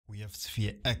have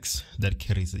sphere X that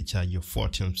carries a charge of 4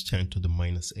 times 10 to the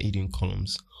minus 18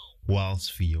 coulombs, while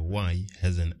sphere Y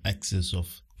has an excess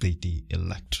of 30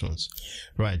 electrons.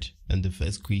 Right, and the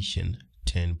first question,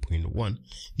 10.1,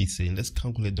 is saying let's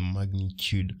calculate the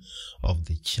magnitude of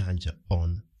the charge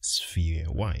on sphere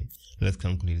Y. Let's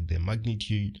calculate the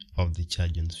magnitude of the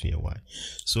charge on sphere Y.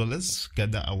 So let's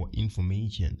gather our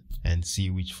information and see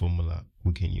which formula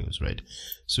we can use, right?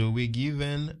 So we're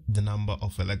given the number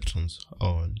of electrons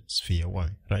on sphere Y,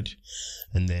 right?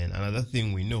 And then another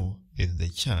thing we know is the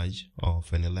charge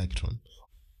of an electron.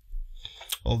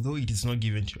 Although it is not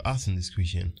given to us in this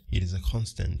question, it is a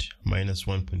constant, minus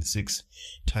 1.6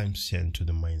 times 10 to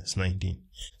the minus 19.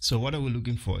 So what are we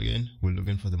looking for again? We're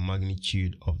looking for the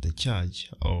magnitude of the charge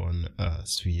on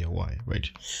sphere Y, right?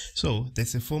 So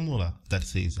there's a formula that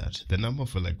says that the number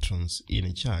of electrons in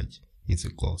a charge is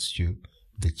equals to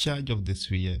the charge of the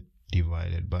sphere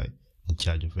divided by the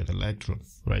charge of an electron,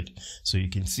 right? So you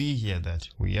can see here that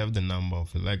we have the number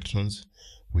of electrons,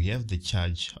 we have the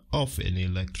charge of an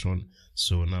electron.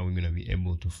 So now we're going to be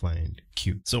able to find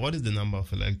Q. So what is the number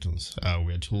of electrons?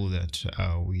 We are told that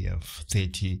we have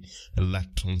 30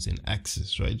 electrons in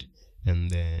excess, right?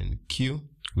 And then Q,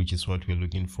 which is what we're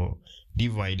looking for,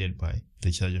 divided by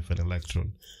the charge of an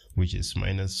electron, which is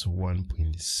minus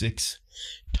 1.6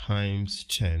 times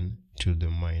 10 to the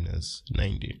minus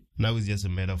 19. Now it's just a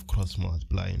matter of cross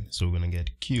multiplying. So we're going to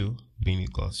get Q being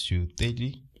equals to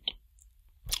 30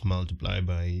 multiplied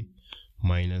by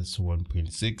minus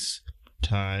 1.6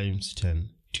 times 10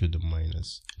 to the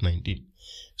minus 19.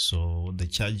 So the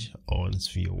charge on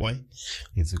sphere Y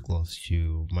is equals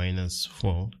to minus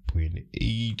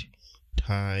 4.8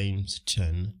 times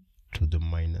 10 to the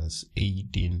minus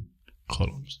 18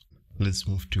 coulombs. Let's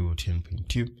move to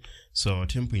 10.2. So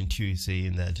 10.2 is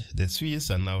saying that the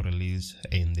spheres are now released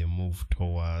and they move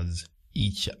towards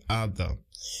each other.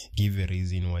 Give a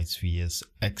reason why spheres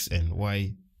X and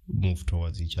Y move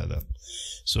towards each other.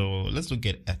 So let's look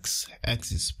at X.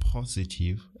 X is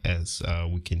positive, as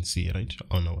we can see right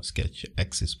on our sketch.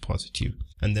 X is positive,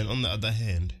 and then on the other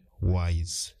hand Y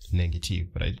is negative,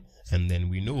 right? And then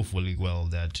we know fully well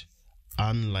that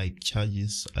unlike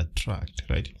charges attract,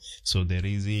 right? So the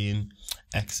reason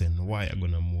X and Y are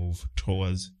gonna move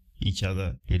towards each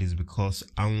other, it is because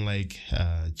unlike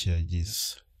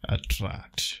charges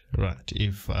attract, right?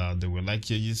 If they were like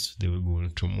charges, they were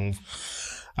going to move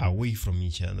away from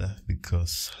each other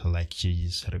because like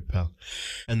charges repel.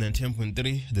 And then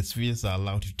 10.3, the spheres are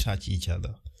allowed to touch each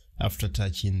other. After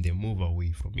touching, they move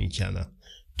away from each other.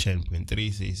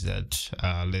 10.3 says that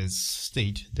let's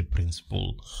state the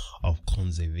principle of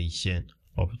conservation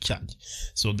of charge.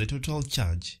 So the total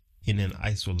charge in an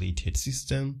isolated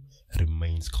system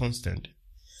remains constant.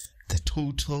 The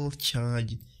total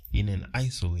charge in an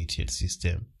isolated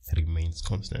system remains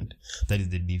constant. That is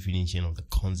the definition of the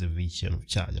conservation of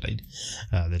charge, right?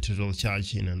 The total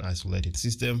charge in an isolated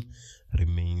system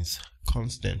remains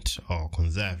constant or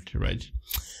conserved, right?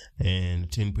 And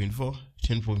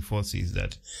 10.4 says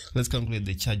that let's calculate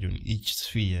the charge on each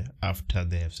sphere after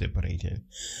they have separated.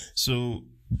 So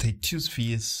the two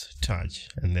spheres touch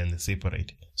and then they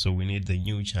separate. So we need the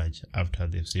new charge after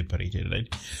they've separated, right?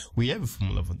 We have a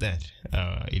formula for that.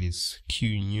 It is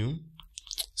Q new.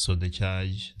 So the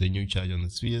new charge on the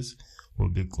spheres will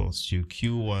be equals to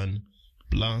Q1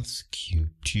 plus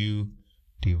Q2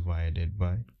 divided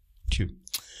by 2.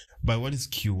 But what is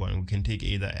Q1? We can take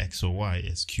either X or Y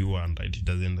as Q1, right? It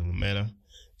doesn't really matter.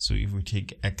 So if we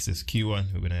take X as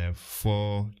Q1, we're going to have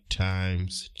 4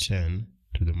 times 10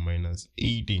 to the minus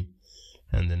 18.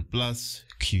 And then plus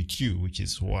Q2, which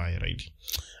is Y,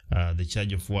 right? The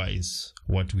charge of Y is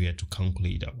what we had to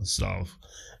calculate ourselves.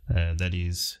 That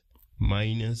is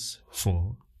minus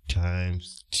 4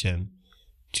 times 10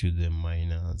 to the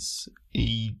minus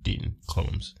 18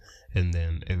 coulombs. And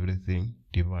then everything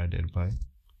divided by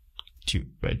 2,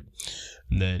 right?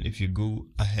 And then if you go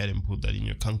ahead and put that in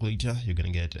your calculator, you're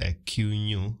going to get a Q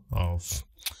new of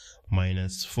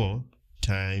minus 4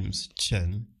 times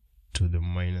 10 to the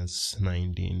minus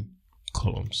 19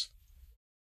 coulombs.